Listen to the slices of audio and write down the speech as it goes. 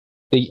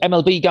The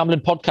MLB Gambling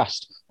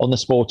Podcast on the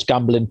Sports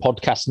Gambling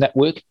Podcast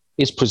Network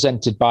is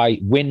presented by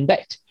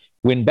WynnBET.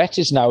 WynnBET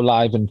is now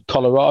live in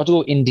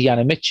Colorado,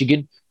 Indiana,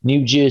 Michigan,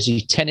 New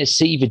Jersey,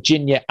 Tennessee,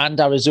 Virginia, and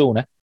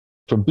Arizona.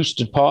 From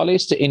boosted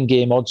parlays to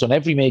in-game odds on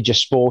every major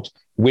sport,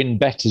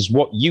 WynnBET is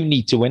what you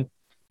need to win.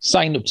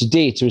 Sign up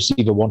today to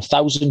receive a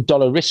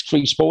 $1,000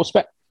 risk-free sports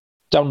bet.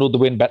 Download the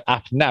WynnBET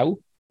app now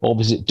or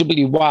visit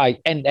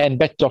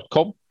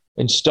wynnbet.com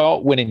and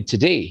start winning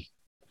today.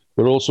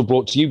 We're also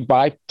brought to you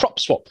by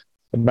PropSwap,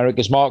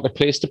 America's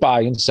marketplace to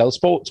buy and sell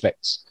sports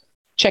bets.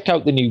 Check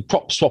out the new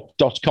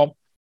PropSwap.com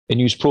and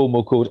use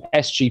promo code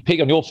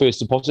SGP on your first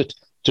deposit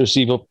to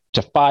receive up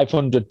to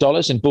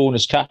 $500 in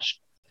bonus cash.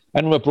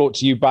 And we're brought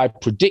to you by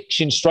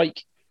Prediction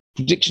Strike.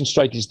 Prediction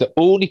Strike is the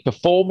only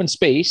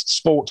performance-based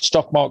sports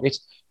stock market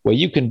where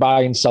you can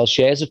buy and sell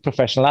shares of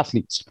professional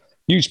athletes.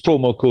 Use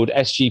promo code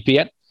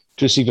SGPN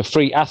to receive a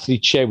free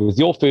athlete share with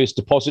your first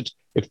deposit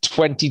of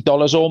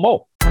 $20 or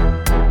more.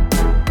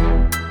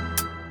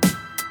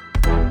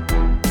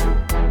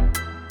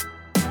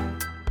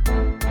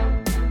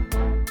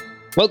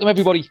 Welcome,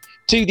 everybody,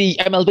 to the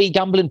MLB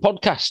Gambling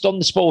Podcast on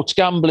the Sports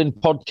Gambling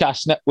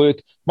Podcast Network.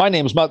 My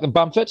name is Malcolm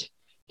Bamford,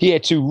 here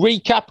to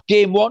recap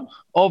Game 1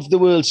 of the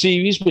World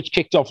Series, which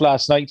kicked off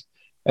last night,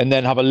 and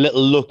then have a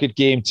little look at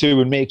Game 2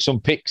 and make some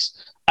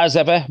picks. As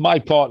ever, my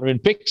partner in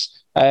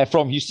picks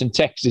from Houston,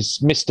 Texas,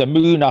 Mr.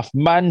 Munaf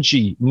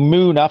Manji.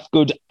 Munaf,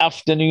 good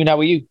afternoon. How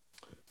are you?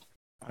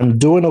 I'm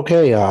doing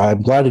okay.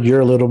 I'm glad that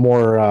you're a little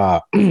more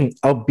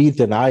upbeat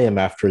than I am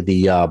after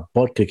the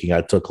butt kicking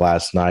I took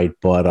last night,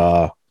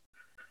 but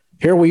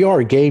here we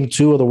are, Game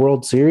 2 of the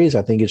World Series.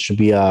 I think it should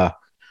be,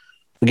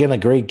 again, a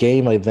great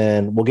game. And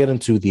then we'll get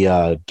into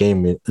the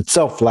game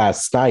itself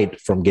last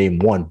night from Game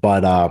 1.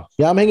 But,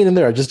 yeah, I'm hanging in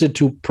there. I just did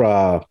two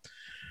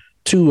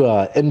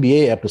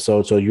NBA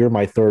episodes, so you're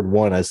my third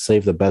one. I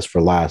saved the best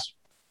for last.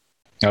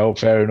 Oh,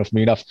 fair enough,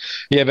 enough.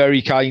 Yeah,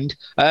 very kind.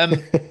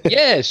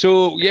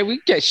 We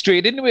get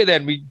straight into it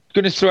then. We're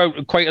going to throw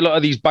out quite a lot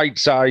of these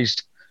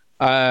bite-sized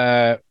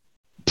previews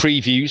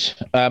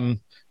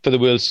for the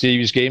World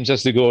Series games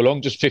as they go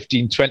along, just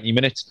 15, 20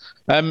 minutes.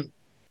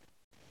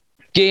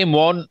 Game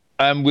 1,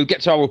 we'll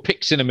get to our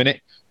picks in a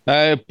minute,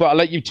 but I'll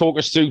let you talk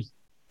us through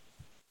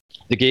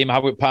the game,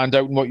 how it panned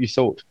out and what you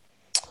thought.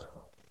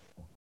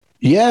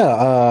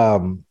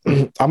 Yeah,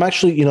 I'm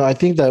actually, I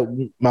think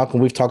that, Malcolm,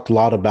 we've talked a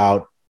lot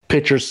about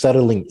pitchers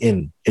settling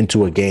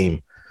into a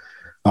game,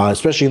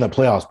 especially in the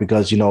playoffs,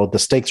 because, the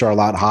stakes are a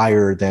lot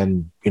higher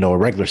than, a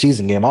regular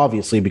season game,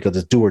 obviously, because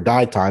it's do or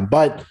die time.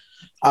 But,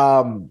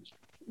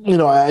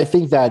 I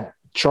think that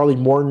Charlie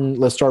Morton,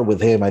 let's start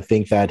with him. I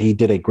think that he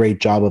did a great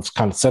job of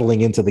kind of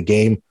settling into the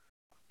game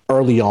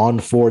early on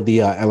for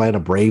the Atlanta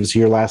Braves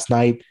here last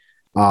night.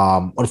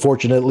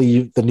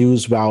 Unfortunately, the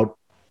news about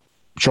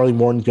Charlie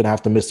Morton's going to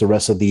have to miss the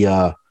rest of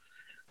the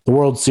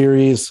World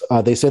Series.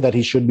 They said that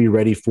he should be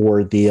ready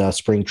for the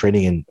spring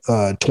training in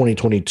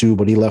 2022,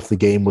 but he left the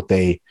game with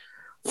a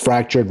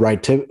fractured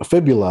right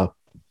fibula.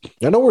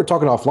 I know we were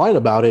talking offline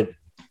about it,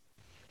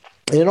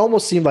 and it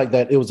almost seemed like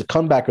that it was a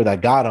comebacker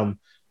that got him.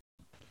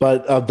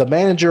 But the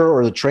manager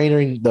or the trainer,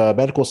 the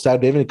medical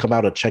staff, didn't even come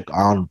out to check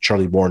on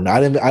Charlie Morton.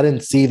 I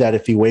didn't see that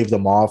if he waved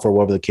them off or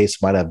whatever the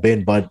case might have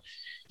been. But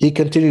he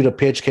continued to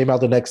pitch, came out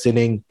the next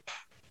inning,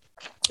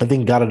 I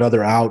think got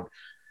another out.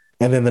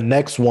 And then the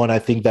next one, I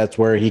think that's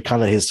where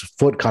his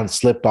foot kind of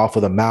slipped off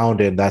of the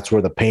mound, and that's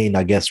where the pain,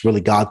 I guess,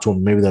 really got to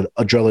him. Maybe the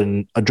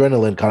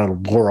adrenaline kind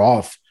of wore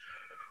off.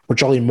 Where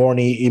Charlie Morton,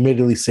 he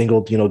immediately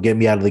singled, get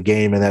me out of the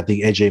game, and I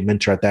think AJ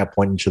Minter at that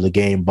point into the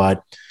game.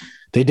 But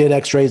they did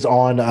x-rays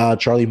on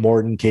Charlie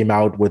Morton, came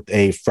out with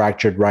a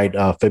fractured right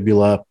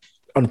fibula.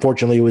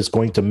 Unfortunately, he was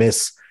going to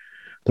miss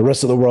the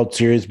rest of the World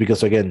Series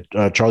because, again,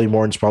 Charlie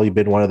Morton's probably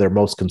been one of their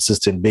most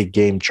consistent big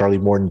game Charlie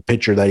Morton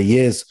pitcher that he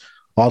is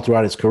all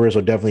throughout his career.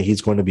 So definitely he's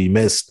going to be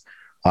missed.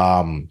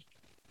 So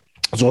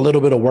a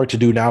little bit of work to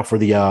do now for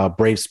the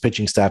Braves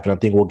pitching staff, and I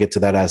think we'll get to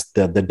that as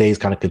the days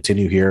kind of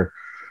continue here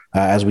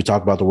as we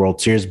talk about the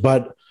World Series.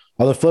 But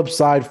on the flip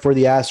side, for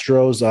the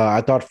Astros,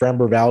 I thought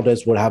Framber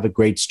Valdez would have a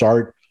great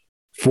start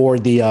for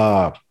the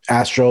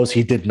Astros.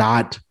 He did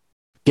not.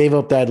 Gave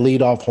up that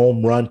leadoff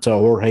home run to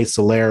Jorge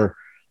Soler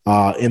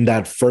in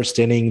that first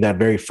inning, that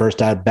very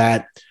first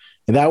at-bat.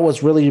 And that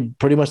was really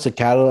pretty much the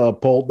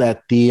catapult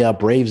that the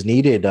Braves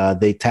needed.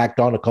 They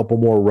tacked on a couple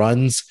more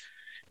runs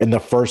in the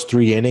first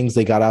 3 innings.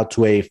 They got out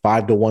to a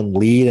 5-1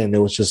 lead, and it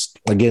was just,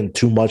 again,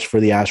 too much for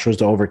the Astros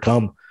to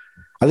overcome.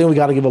 I think we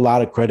got to give a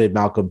lot of credit,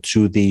 Malcolm,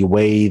 to the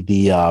way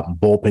the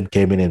bullpen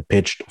came in and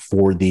pitched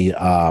for the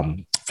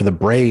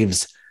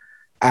Braves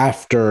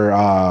after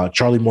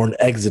Charlie Morton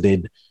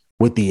exited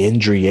with the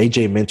injury.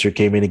 AJ Minter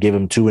came in and gave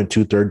him 2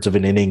 2/3 of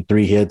an inning,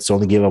 3 hits,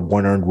 only gave up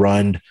 1 earned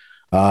run.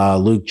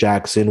 Luke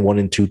Jackson,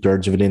 1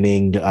 2/3 of an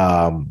inning.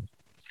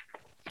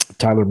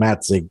 Tyler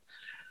Matzig,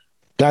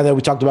 guy that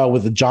we talked about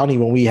with Johnny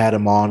when we had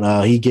him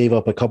on, he gave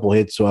up a couple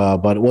hits,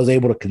 but was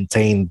able to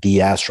contain the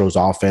Astros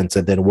offense.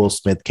 And then Will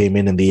Smith came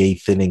in the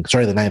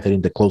ninth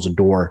inning to close the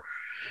door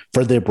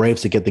for the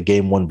Braves to get the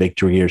game one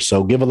victory here.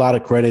 So give a lot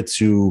of credit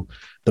to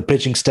the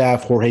pitching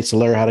staff. Jorge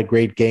Soler had a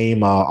great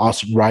game.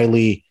 Austin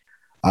Riley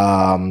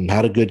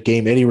had a good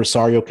game. Eddie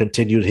Rosario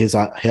continued his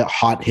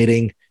hot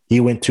hitting. He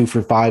went 2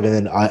 for 5. And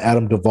then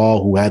Adam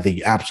Duvall, who had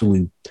the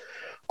absolute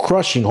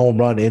crushing home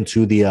run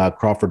into the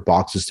Crawford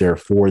boxes there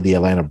for the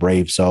Atlanta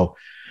Braves. So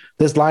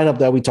this lineup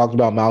that we talked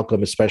about,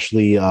 Malcolm,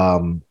 especially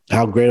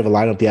how great of a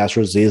lineup the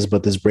Astros is,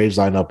 but this Braves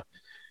lineup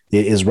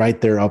is right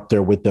there up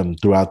there with them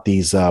throughout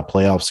these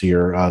playoffs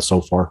here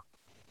so far.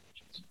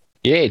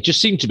 Yeah, it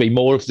just seemed to be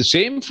more of the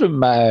same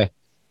from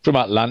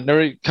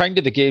Atlanta. Kind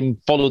of the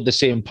game followed the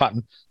same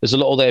pattern as a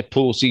lot of their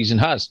postseason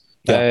has.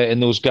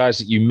 And those guys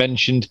that you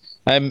mentioned,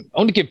 I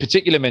want to give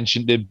particular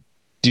mention to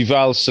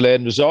Duvall, Soler,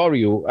 and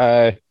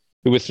Rosario,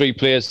 who were 3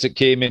 players that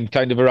came in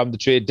kind of around the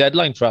trade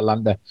deadline for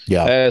Atlanta.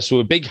 Yeah. So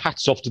a big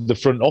hats off to the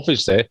front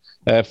office there.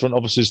 Front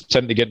offices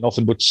tend to get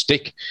nothing but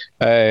stick,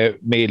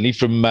 mainly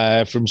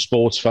from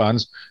sports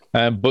fans.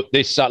 But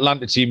this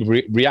Atlanta team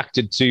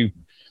reacted to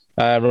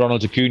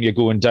Ronald Acuna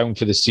going down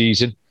for the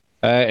season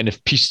and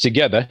have pieced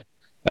together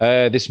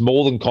this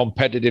more than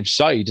competitive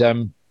side.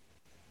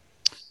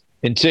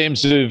 In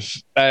terms of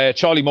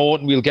Charlie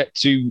Morton, we'll get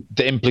to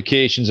the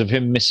implications of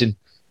him missing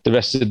the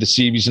rest of the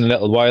series in a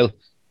little while.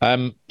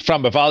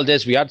 Framber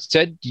Valdez, we had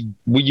said,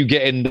 were you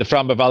getting the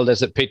Framber Valdez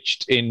that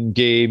pitched in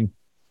game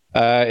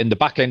in the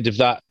back end of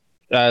that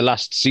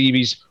last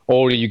series,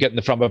 or are you getting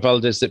the Framber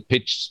Valdez that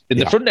pitched in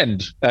the front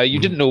end? You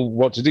didn't know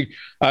what to do.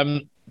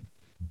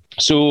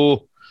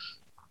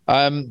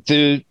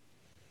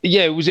 It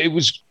was.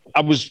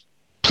 I was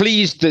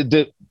pleased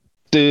that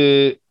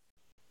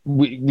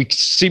we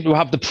seem to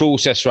have the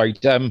process right.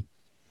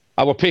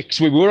 Our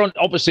picks, we were on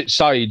opposite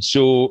sides,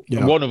 so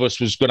one of us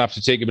was going to have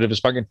to take a bit of a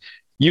spanking.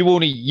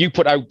 You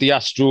put out the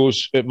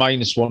Astros at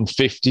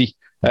 -150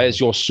 as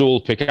your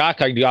sole pick. I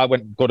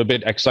got a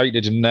bit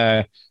excited and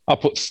I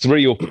put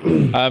 3 up.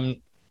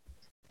 And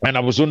I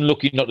was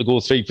unlucky not to go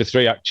 3 for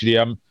 3, actually.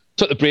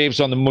 Took the Braves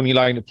on the money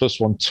line at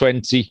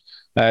 +120.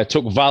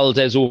 Took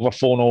Valdez over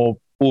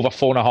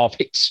 4.5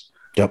 hits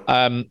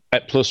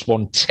at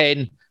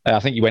 +110. I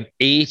think you went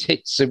 8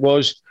 hits, it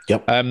was.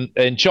 Yep.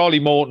 And Charlie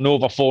Morton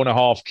over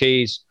 4.5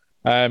 Ks,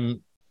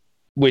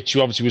 which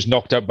obviously was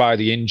knocked out by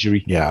the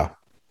injury. Yeah.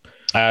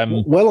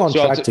 Well on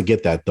track to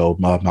get that, though,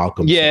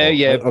 Malcolm.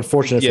 Yeah.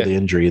 Unfortunate for the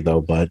injury,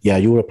 though. But, yeah,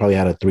 you would have probably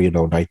had a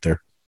 3-0 night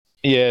there.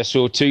 Yeah,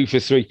 so 2 for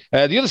 3.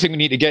 The other thing we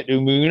need to get to,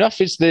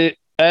 Munaf, is the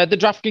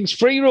DraftKings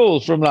free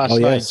roll from last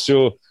night. Yes.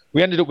 So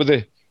we ended up with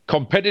a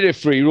competitive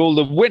free roll.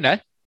 The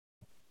winner,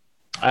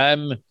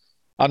 and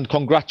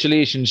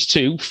congratulations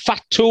to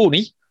Fat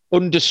Tony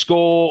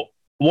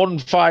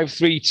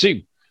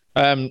 _1532,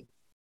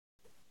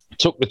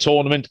 took the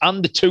tournament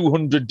and the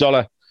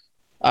 $200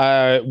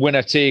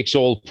 winner takes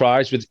all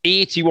prize with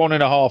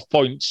 81.5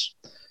 points.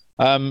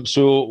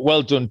 So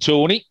well done,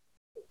 Tony.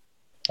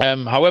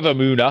 However,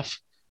 Munaf,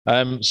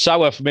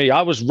 sour for me.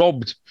 I was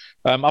robbed.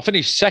 I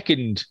finished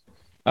second.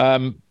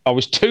 I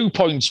was 2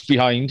 points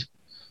behind,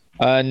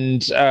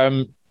 and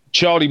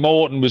Charlie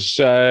Morton was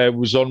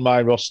on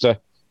my roster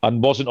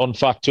and wasn't on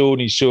Fat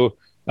Tony. So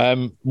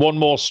one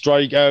more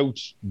strikeout,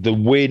 the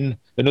win,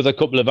 another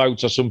couple of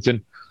outs or something,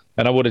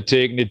 and I would have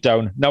taken it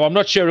down. Now, I'm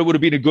not sure it would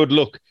have been a good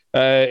look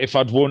if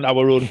I'd won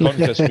our own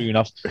contest,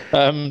 enough.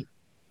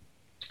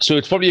 So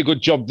it's probably a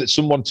good job that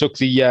someone took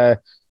the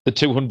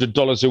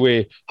 $200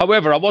 away.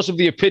 However, I was of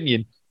the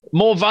opinion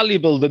more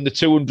valuable than the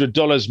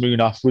 $200,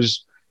 Munaf,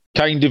 was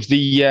kind of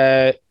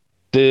the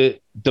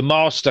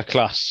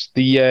masterclass,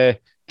 the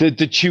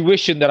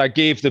tuition that I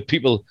gave the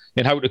people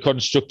in how to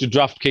construct a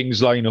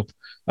DraftKings lineup.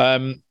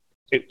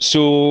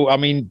 So, I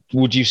mean,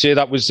 would you say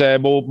that was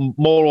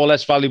more or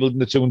less valuable than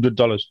the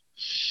 $200?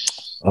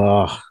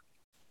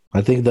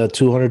 I think the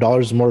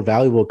 $200 is more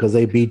valuable because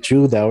they beat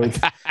you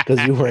because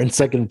you were in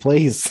second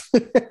place.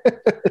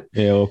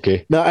 Yeah,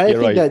 okay. No, I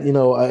think that,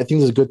 I think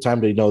it's a good time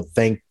to,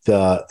 thank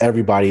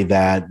everybody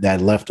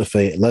that left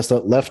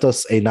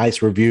us a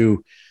nice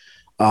review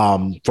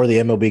for the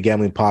MLB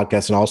Gambling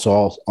Podcast, and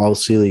also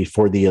obviously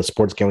for the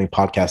Sports Gambling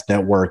Podcast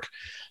Network.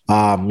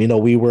 I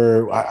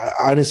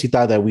honestly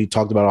thought that we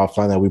talked about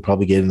offline that we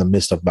probably get in the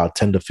midst of about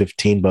 10 to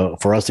 15,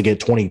 but for us to get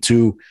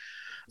 22,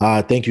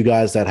 thank you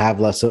guys that have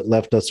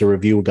left us a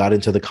review, got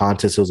into the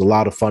contest. It was a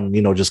lot of fun,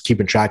 just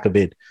keeping track of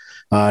it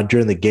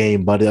during the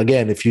game. But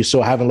again, if you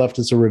still haven't left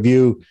us a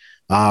review,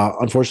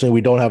 unfortunately,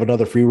 we don't have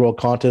another free roll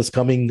contest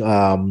coming.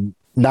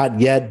 Not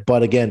yet,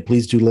 but again,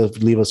 please do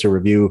leave us a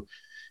review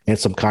and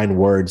some kind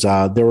words.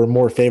 They were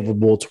more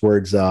favorable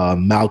towards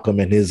Malcolm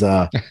and his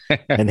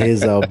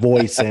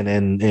voice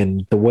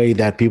and the way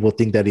that people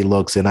think that he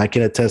looks. And I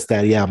can attest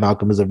that,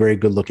 Malcolm is a very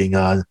good looking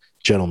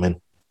gentleman.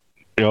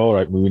 All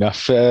right,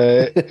 Munaf,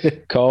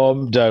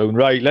 calm down.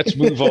 Right, let's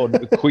move on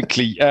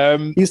quickly.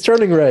 He's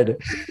turning red.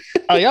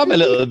 I am a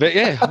little bit,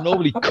 yeah. I'm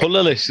normally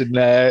colourless in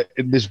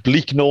this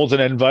bleak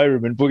northern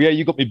environment, but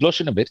you got me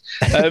blushing a bit.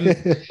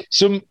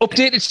 Some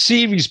updated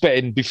series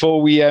betting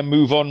before we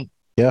move on.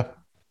 Yeah.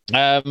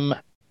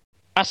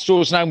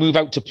 Astros now move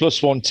out to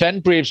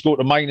 +110. Braves go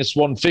to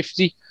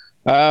 -150.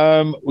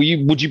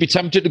 Would you be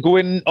tempted to go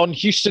in on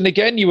Houston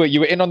again? You were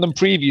in on them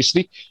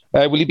previously.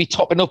 Will you be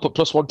topping up at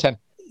plus 110?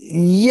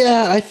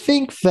 Yeah, I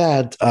think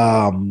that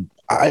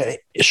I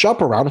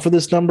shop around for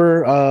this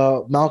number,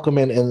 Malcolm,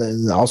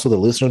 and also the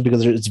listeners,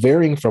 because it's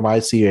varying from I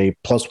see a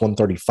plus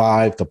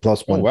 135 to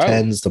plus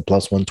 110s to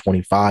plus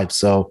 125.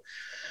 So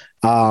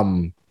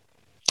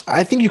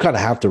I think you kind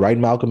of have to, right,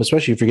 Malcolm,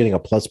 especially if you're getting a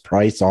plus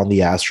price on the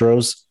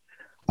Astros.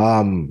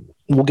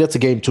 We'll get to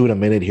game 2 in a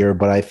minute here,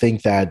 but I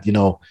think that,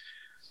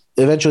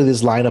 eventually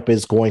this lineup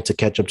is going to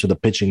catch up to the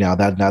pitching now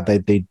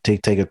that they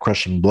take a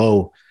crushing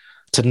blow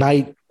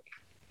tonight.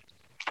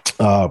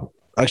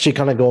 Actually,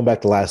 kind of going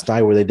back to last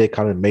night where they did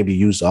kind of maybe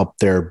use up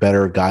their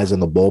better guys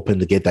in the bullpen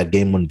to get that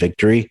game 1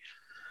 victory.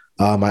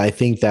 I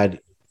think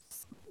that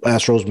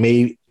Astros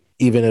may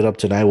even it up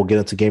tonight. We'll get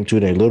into game 2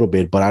 in a little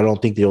bit, but I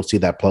don't think they'll see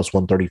that plus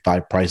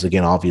 135 price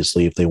again,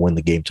 obviously, if they win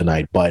the game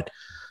tonight. But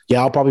yeah,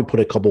 I'll probably put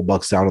a couple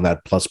bucks down on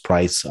that plus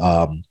price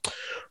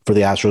for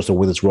the Astros to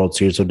win this World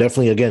Series. So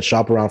definitely, again,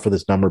 shop around for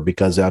this number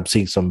because I'm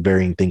seeing some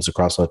varying things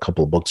across a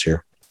couple of books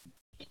here.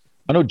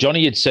 I know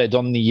Johnny had said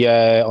on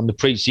the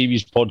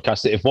pre-series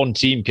podcast that if one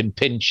team can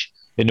pinch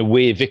in a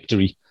away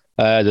victory,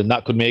 then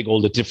that could make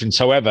all the difference.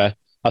 However,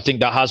 I think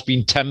that has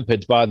been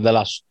tempered by the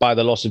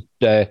loss of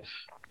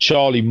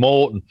Charlie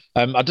Morton.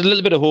 I did a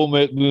little bit of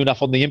homework,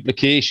 Munaf, on the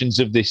implications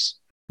of this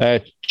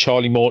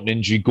Charlie Morton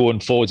injury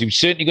going forward. He was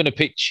certainly going to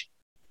pitch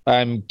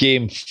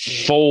game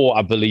 4,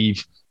 I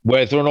believe.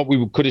 Whether or not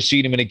we could have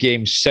seen him in a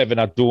game 7,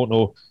 I don't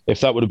know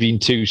if that would have been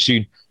too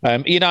soon.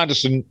 Ian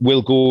Anderson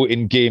will go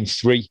in game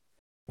 3.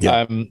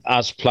 Yeah.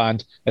 As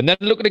planned. And then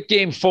looking at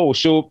game 4.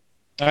 So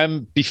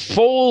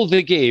before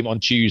the game on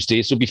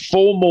Tuesday, so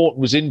before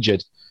Morton was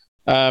injured,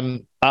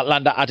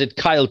 Atlanta added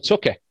Kyle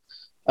Tucker.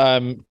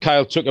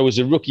 Kyle Tucker was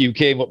a rookie who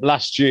came up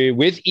last year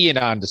with Ian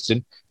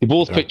Anderson. They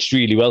both pitched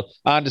really well.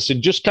 Anderson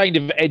just kind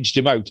of edged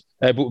him out,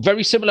 but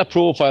very similar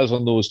profiles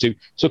on those two.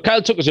 So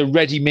Kyle Tucker's a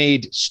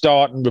ready-made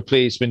starting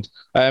replacement.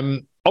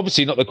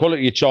 Obviously not the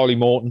quality of Charlie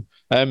Morton,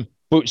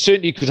 but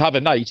certainly could have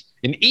a night.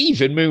 And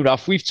even,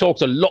 Munaf, we've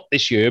talked a lot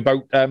this year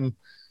about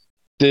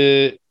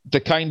the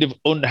kind of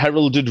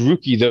unheralded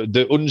rookie,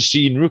 the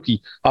unseen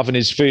rookie having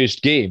his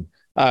first game.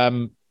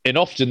 And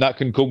often that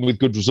can come with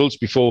good results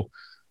before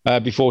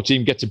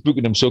team get to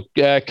booking him. So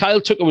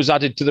Kyle Tucker was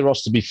added to the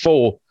roster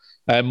before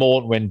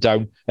Morton went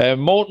down.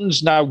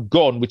 Morton's now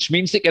gone, which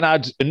means they can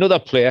add another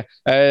player.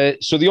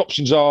 So the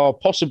options are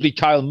possibly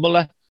Kyle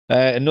Muller,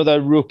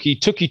 another rookie,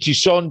 Tuki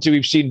Toussaint, who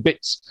we've seen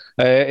bits,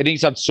 and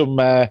he's had some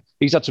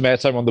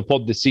airtime on the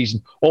pod this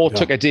season, or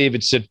Tucker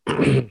Davidson.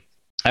 The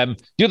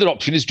other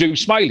option is Drew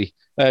Smyly.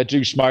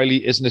 Drew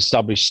Smyly is an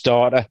established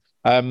starter,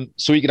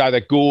 so he could either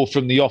go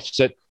from the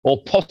offset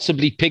or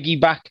possibly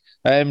piggyback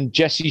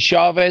Jesse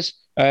Chavez,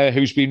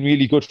 who's been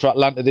really good for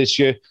Atlanta this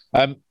year.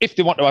 If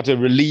they want to add a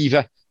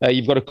reliever,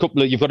 you've got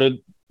a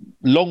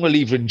long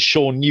reliever in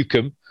Sean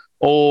Newcomb,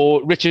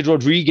 or Richard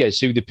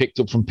Rodriguez, who they picked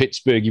up from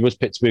Pittsburgh. He was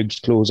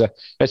Pittsburgh's closer.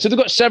 So they've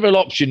got several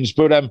options,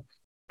 but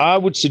I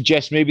would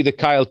suggest maybe the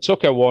Kyle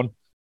Tucker one,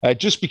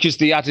 just because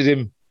they added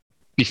him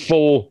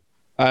before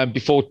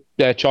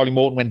Charlie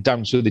Morton went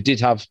down. So they did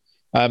have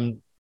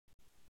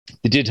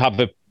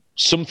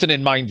something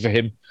in mind for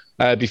him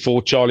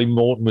before Charlie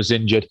Morton was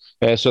injured.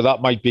 So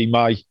that might be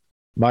my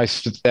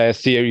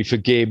theory for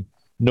game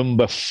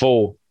number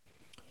 4.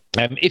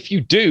 If you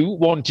do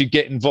want to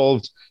get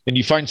involved and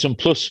you find some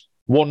plus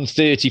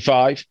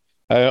 135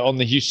 on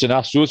the Houston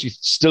Astros, you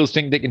still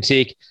think they can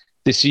take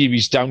the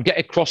series down, get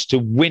across to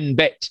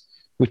WinBet,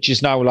 which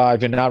is now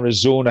live in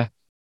Arizona,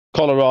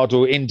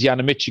 Colorado,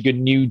 Indiana,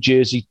 Michigan, New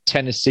Jersey,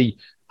 Tennessee,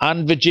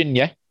 and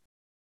Virginia.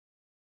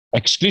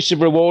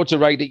 Exclusive rewards are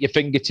right at your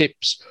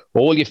fingertips.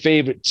 All your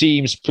favourite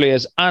teams,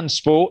 players, and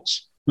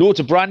sports. Loads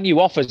of brand new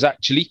offers,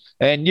 actually.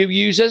 New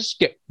users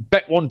get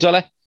bet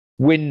 $1,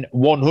 win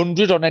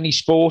 $100 on any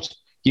sport.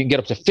 You can get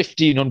up to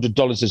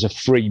 $1,500 as a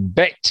free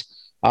bet.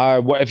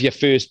 Whatever your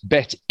first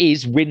bet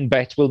is,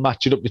 WinBet will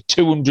match it up to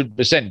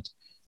 200%.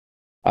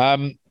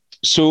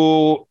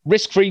 So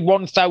risk-free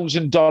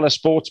 $1,000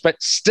 sports bet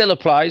still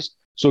applies.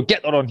 So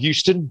get that on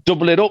Houston.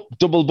 Double it up,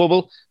 double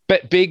bubble.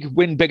 Bet big,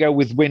 win bigger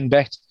with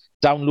WinBet.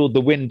 Download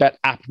the WinBet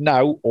app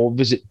now or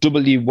visit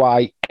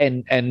wynnbet.com.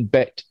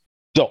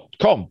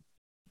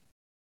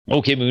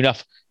 Okay,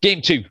 Munaf.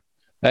 Game 2.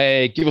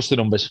 Give us the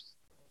numbers.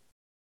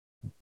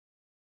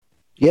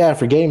 Yeah,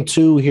 for game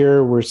 2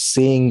 here, we're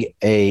seeing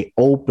a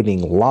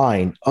opening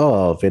line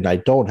of, and I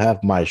don't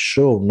have my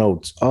show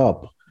notes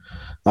up.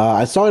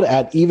 I saw it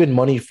at even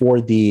money for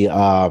the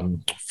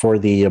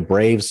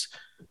Braves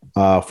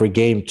for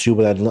game 2,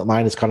 but that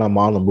line is kind of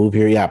on the move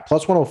here. Yeah,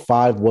 plus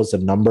 105 was the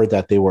number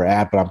that they were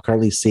at, but I'm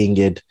currently seeing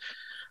it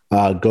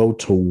go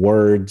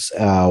towards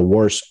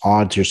worse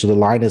odds here. So the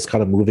line is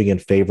kind of moving in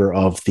favor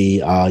of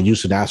the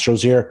Houston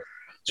Astros here.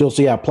 So you'll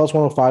see, yeah, plus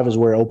 105 is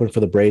where it opened for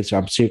the Braves.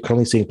 I'm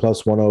currently seeing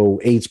plus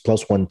 108s,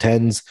 plus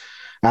 110s.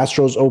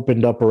 Astros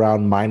opened up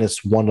around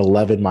minus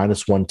 111,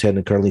 minus 110,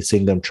 and currently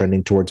seeing them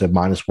trending towards a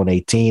minus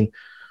 118.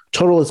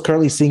 Total is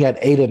currently seeing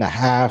at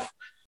 8.5.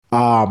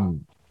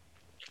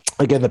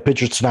 Again, the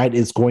pitcher tonight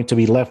is going to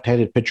be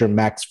left-handed pitcher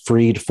Max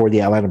Fried for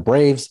the Atlanta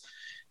Braves.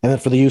 And then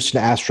for the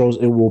Houston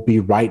Astros, it will be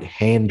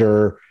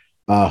right-hander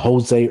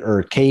Jose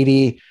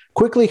Urquidy.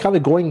 Quickly kind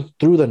of going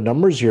through the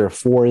numbers here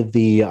for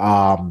the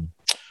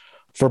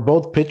for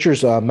both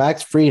pitchers.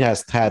 Max Fried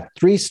has had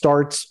 3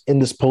 starts in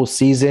this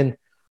postseason.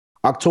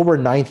 October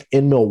 9th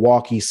in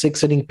Milwaukee,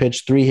 6-inning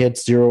pitch, 3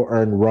 hits, 0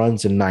 earned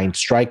runs, and 9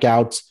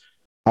 strikeouts.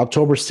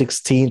 October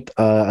 16th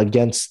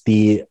against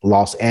the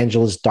Los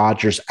Angeles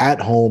Dodgers at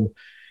home.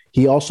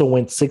 He also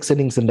went 6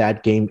 innings in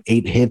that game,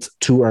 8 hits,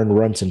 2 earned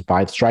runs, and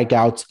 5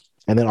 strikeouts.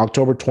 And then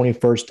October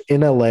 21st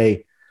in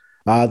LA,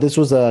 this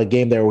was a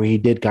game there where he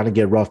did kind of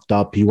get roughed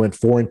up. He went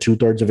 4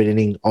 2/3 of an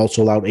inning,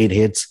 also allowed 8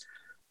 hits,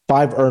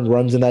 5 earned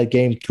runs in that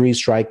game, 3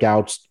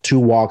 strikeouts, 2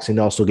 walks, and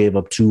also gave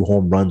up 2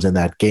 home runs in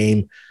that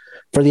game.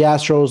 For the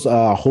Astros,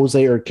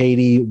 Jose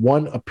Urquidy,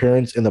 1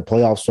 appearance in the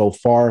playoffs so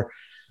far.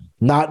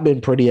 Not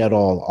been pretty at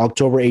all.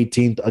 October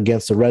 18th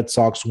against the Red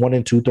Sox,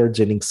 1 2/3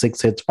 innings,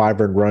 6 hits,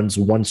 5 earned runs,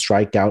 1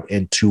 strikeout,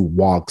 and 2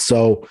 walks.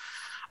 So,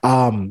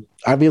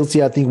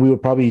 obviously, I think we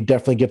would probably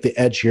definitely give the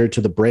edge here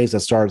to the Braves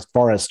as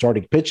far as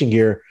starting pitching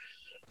here.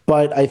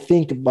 But I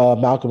think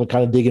Malcolm would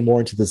kind of digging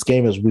more into this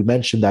game, as we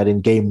mentioned that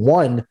in game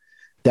 1,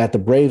 that the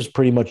Braves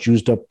pretty much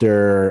used up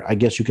their, I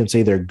guess you can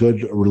say, their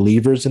good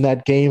relievers in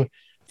that game.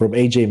 From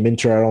AJ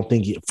Minter, I don't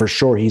think for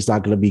sure he's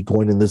not going to be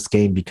going in this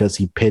game because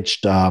he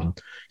pitched.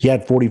 He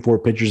had 44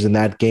 pitchers in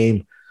that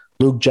game.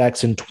 Luke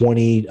Jackson,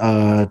 20.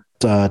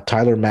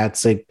 Tyler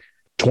Matzik,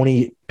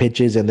 20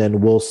 pitches. And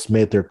then Will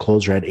Smith, their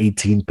closer, had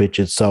 18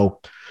 pitches. So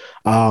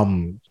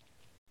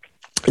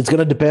it's going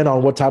to depend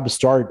on what type of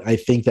start I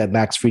think that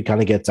Max Fried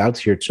kind of gets out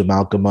here to.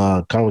 Malcolm,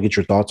 kind of get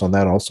your thoughts on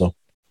that also.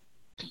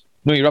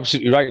 No, you're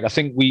absolutely right. I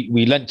think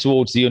we leant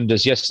towards the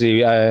unders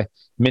yesterday.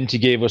 Minty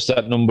gave us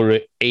that number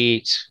at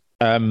 8.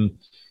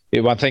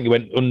 I think it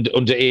went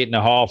under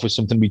 8.5 was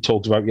something we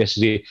talked about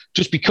yesterday,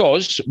 just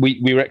because we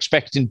were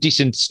expecting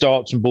decent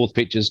starts from both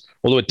pitchers,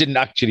 although it didn't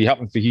actually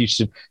happen for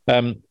Houston.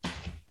 But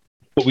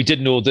we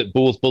did know that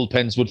both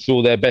bullpens would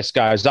throw their best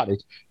guys at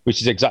it,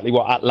 which is exactly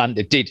what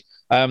Atlanta did.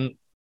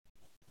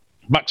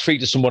 Max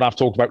Fried is someone I've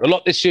talked about a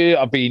lot this year.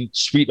 I've been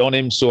sweet on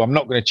him, so I'm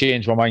not going to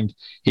change my mind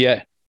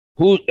here.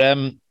 Jose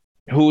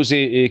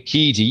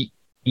Urquidy,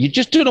 you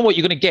just don't know what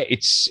you're going to get.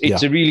 It's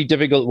a really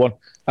difficult one.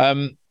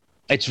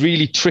 It's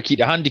really tricky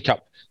to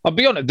handicap. I'll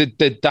be honest,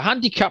 the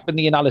handicap and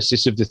the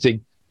analysis of the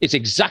thing is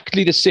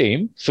exactly the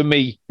same for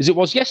me as it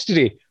was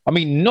yesterday. I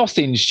mean,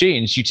 nothing's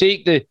changed.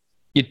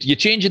 You're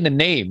changing the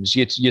names.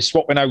 You're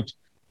swapping out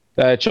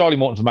Charlie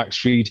Morton for Max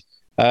Fried,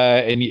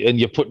 and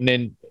you're putting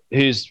in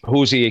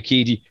Jose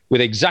Urquidy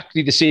with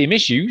exactly the same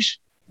issues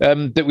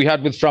that we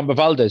had with Framber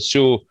Valdez.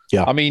 So,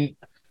 yeah. I mean,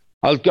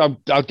 I'll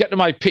get to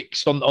my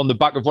picks on the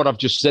back of what I've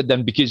just said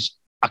then, because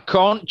I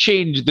can't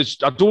change this.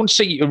 I don't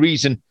see a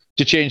reason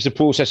to change the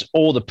process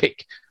or the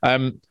pick.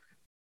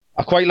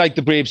 I quite like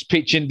the Braves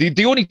pitching.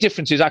 The only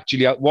difference is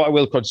actually, what I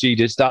will concede,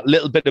 is that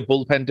little bit of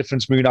bullpen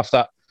difference, Munaf,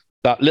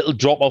 that little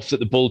drop off that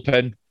the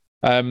bullpen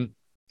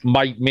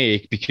might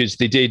make, because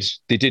they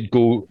did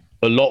go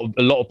a lot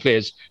of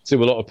players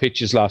through a lot of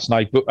pitches last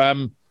night. But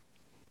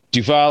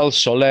Duvall,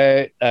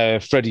 Soler,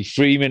 Freddie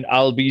Freeman,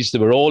 Albies, they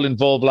were all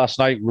involved last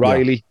night.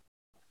 Riley.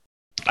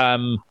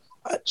 Yeah.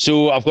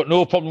 So I've got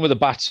no problem with the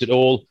bats at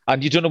all,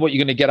 and you don't know what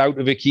you're going to get out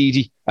of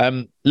Urquidy.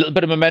 A little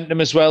bit of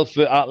momentum as well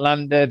for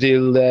Atlanta.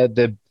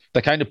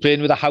 They're kind of playing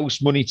with the house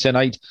money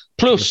tonight.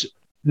 Plus,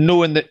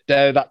 knowing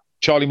that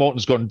Charlie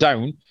Morton's gone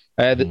down,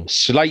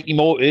 slightly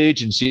more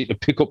urgency to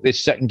pick up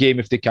this second game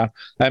if they can.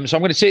 So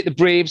I'm going to take the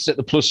Braves at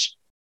the plus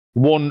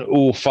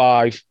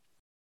 105.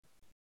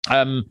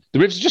 The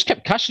Braves have just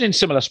kept cashing in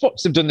similar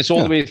spots. They've done this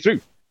all the way through.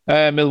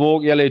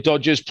 Milwaukee, LA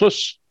Dodgers,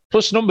 plus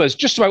numbers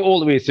just about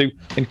all the way through,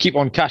 and keep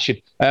on cashing.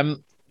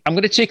 I'm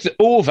going to take the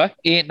over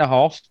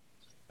 8.5.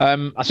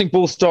 I think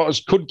both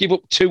starters could give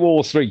up 2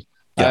 or 3.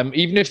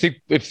 Even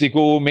if they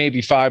go maybe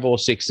 5 or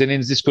 6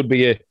 innings, this could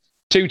be a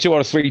 2-2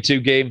 or a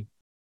 3-2 game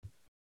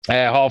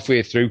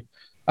halfway through.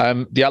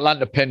 The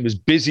Atlanta pen was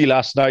busy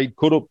last night.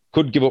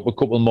 Could give up a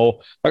couple more.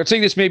 I could see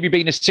this maybe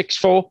being a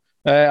 6-4.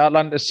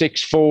 Atlanta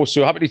 6-4.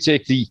 So happy to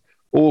take the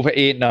over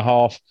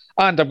 8.5.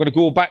 And I'm going to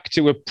go back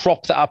to a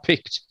prop that I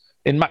picked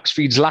in Max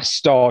Fried's last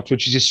start,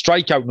 which is his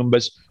strikeout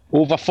numbers,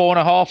 over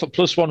 4.5 at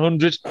plus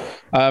 100.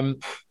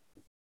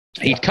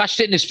 He'd cashed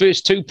it in his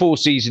first 2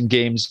 postseason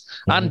games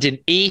and in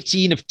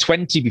 18 of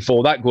 20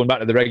 before that, going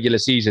back to the regular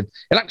season.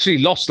 It actually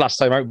lost last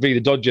time out via the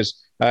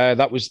Dodgers.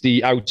 That was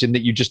the outing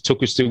that you just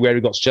took us to, where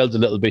he got shelled a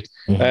little bit,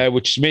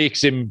 which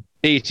makes him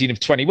 18 of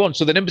 21.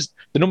 So the numbers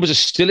are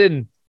still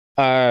in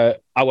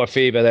our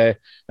favour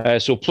there.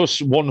 So plus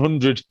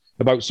 100,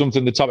 about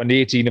something that's happened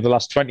 18 of the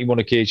last 21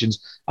 occasions.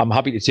 I'm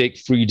happy to take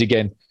Fried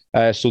again.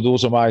 So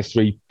those are my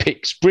 3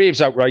 picks.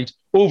 Braves outright,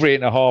 over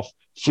 8.5.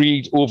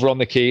 Fried over on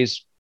the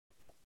K's.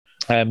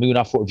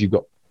 Munaf, what have you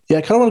got? Yeah,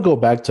 I kind of want to go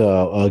back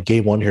to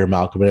game 1 here,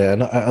 Malcolm.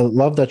 And I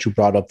love that you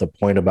brought up the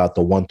point about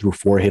the 1 through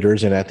 4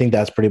 hitters. And I think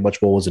that's pretty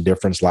much what was the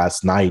difference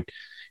last night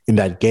in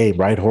that game,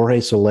 right?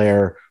 Jorge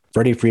Soler,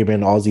 Freddie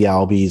Freeman, Ozzie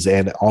Albies,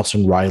 and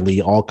Austin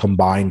Riley all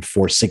combined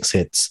for 6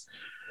 hits.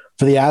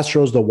 For the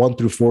Astros, the 1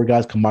 through 4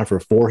 guys combined for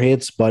 4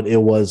 hits, but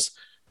it was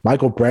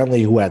Michael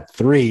Brantley who had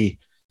 3,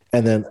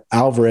 and then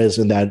Alvarez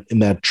in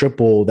that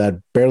triple that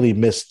barely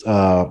missed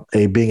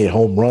being a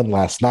home run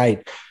last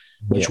night,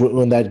 which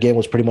when that game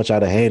was pretty much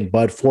out of hand.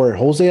 But for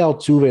Jose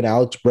Altuve and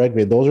Alex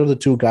Bregman, those are the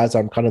 2 guys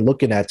I'm kind of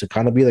looking at to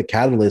kind of be the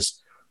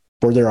catalyst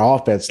for their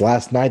offense.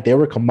 Last night, they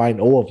were combined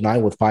 0 of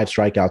 9 with 5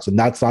 strikeouts, and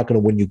that's not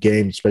going to win you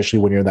games, especially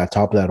when you're in that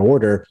top of that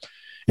order.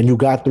 And you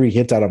got 3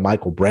 hits out of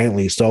Michael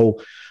Brantley. So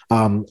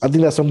I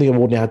think that's something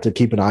we'll have to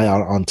keep an eye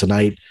out on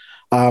tonight.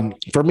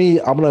 For me,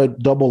 I'm going to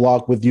double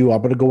lock with you.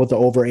 I'm going to go with the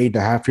over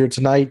 8.5 here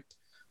tonight.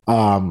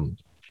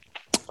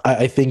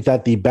 I think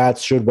that the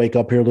bats should wake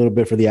up here a little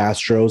bit for the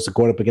Astros,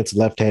 going up against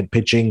left-hand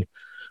pitching,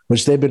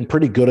 which they've been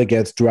pretty good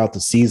against throughout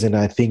the season.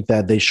 I think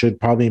that they should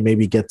probably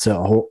maybe get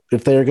to,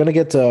 if they're going to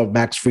get to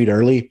Max Fried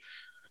early,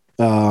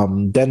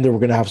 then they're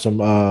going to have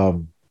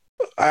some,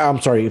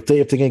 if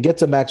they can get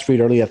to Max Fried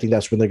early, I think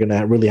that's when they're going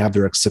to really have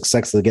their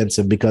success against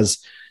him,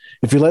 because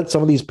if you let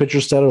some of these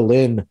pitchers settle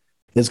in,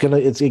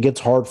 it gets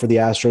hard for the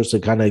Astros to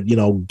kind of,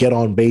 get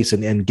on base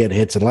and get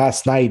hits. And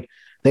last night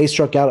they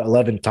struck out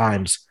 11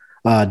 times,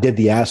 did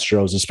the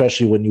Astros,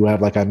 especially when you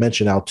have, like I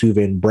mentioned,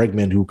 Altuve and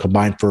Bregman, who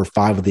combined for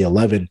 5 of the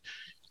 11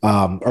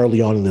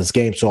 early on in this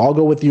game. So I'll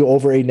go with you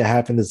over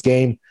 8.5 in this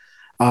game.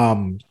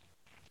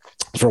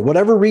 For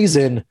whatever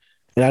reason,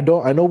 and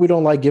I know we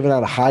don't like giving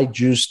out high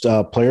juiced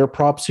player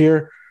props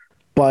here,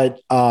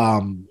 but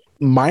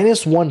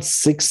minus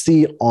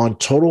 160 on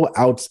total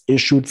outs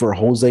issued for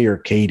Jose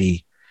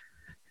Urquidy,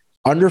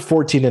 under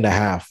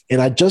 14.5.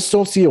 And I just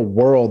don't see a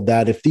world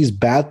that if these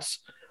bats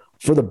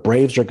for the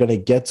Braves are going to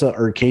get to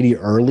Urquidy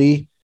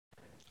early,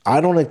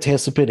 I don't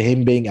anticipate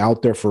him being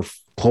out there for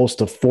close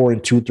to 4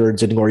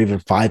 2/3 innings or even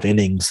 5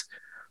 innings.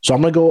 So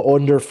I'm going to go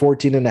under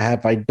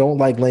 14.5. I don't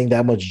like laying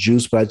that much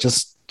juice, but I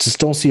just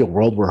don't see a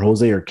world where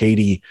Jose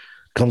Urquidy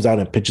comes out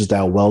and pitches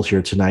that well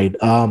here tonight.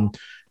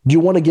 Do you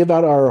want to give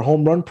out our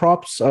home run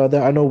props that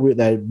I know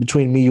that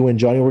between me, you, and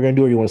Johnny we're going to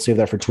do, or you want to save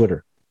that for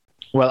Twitter?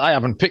 Well, I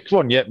haven't picked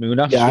one yet,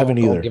 Moona. Yeah, I haven't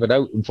either. I'll give it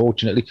out,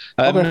 unfortunately.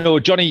 Okay. No,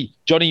 Johnny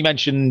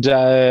mentioned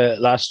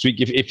last week,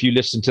 if you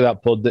listened to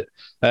that pod, that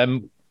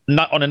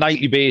not on a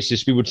nightly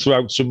basis, we would throw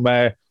out some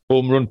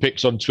home run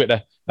picks on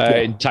Twitter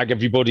and tag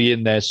everybody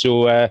in there.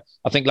 So I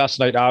think last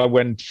night I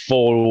went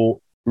for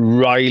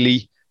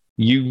Riley.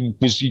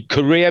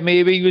 Correa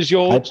maybe was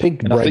yours? I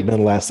picked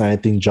Bregman last night. I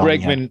think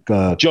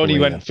Johnny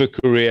went for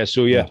Correa.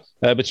 So yeah.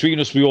 Between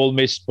us, we all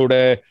missed, but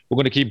we're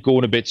going to keep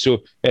going a bit. So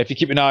if you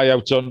keep an eye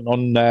out on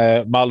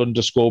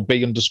Mal_B_sport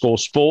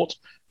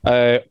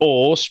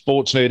or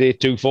Sportsnerd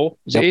 824.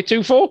 Is it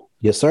 824?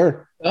 Yes,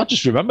 sir. I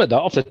just remembered that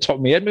off the top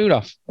of my head,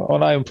 Moonaf. Oh,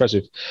 no,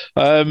 impressive.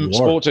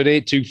 Sportsnerd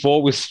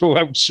 824. We'll throw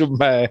out some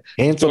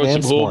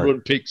home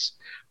run picks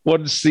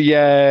once the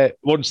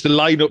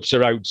lineups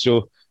are out.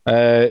 So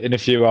in a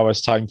few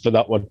hours' time for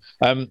that one.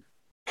 And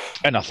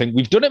I think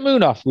we've done it,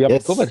 Moonaf. We have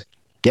it covered.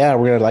 Yeah,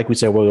 we're going to, like we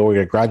said, we're going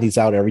to grind these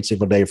out every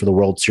single day for the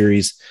World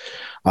Series.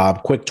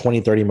 Quick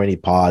 20,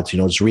 30-minute pods,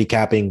 just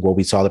recapping what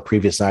we saw the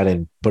previous night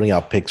and putting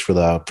out picks for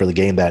the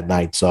game that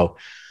night. So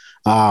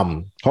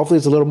hopefully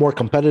it's a little more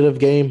competitive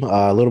game,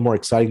 a little more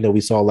exciting than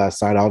we saw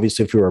last night.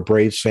 Obviously, if you're a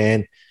Braves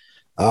fan,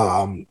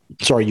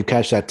 you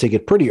cashed that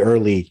ticket pretty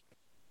early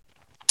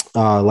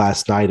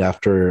last night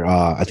after,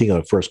 I think,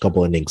 the first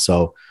couple innings.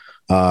 So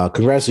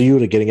congrats to you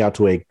to getting out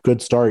to a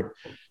good start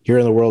here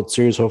in the World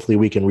Series. Hopefully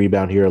we can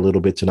rebound here a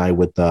little bit tonight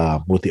with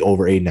the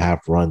over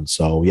 8.5 runs.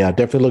 So yeah,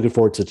 definitely looking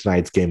forward to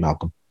tonight's game,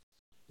 Malcolm.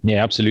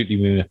 Yeah,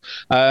 absolutely.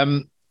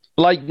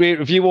 Like, rate,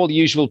 review, all the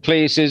usual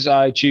places,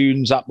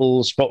 iTunes,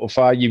 Apple,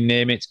 Spotify, you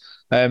name it.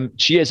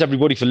 Cheers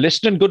everybody for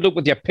listening. Good luck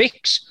with your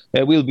picks.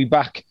 We'll be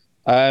back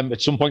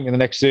at some point in the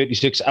next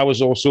 36 hours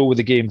or so with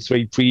a Game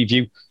 3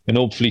 preview and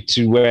hopefully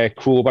to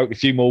crow about a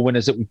few more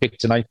winners that we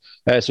picked tonight.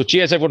 So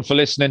cheers everyone for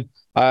listening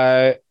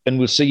and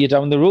we'll see you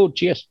down the road.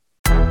 Cheers.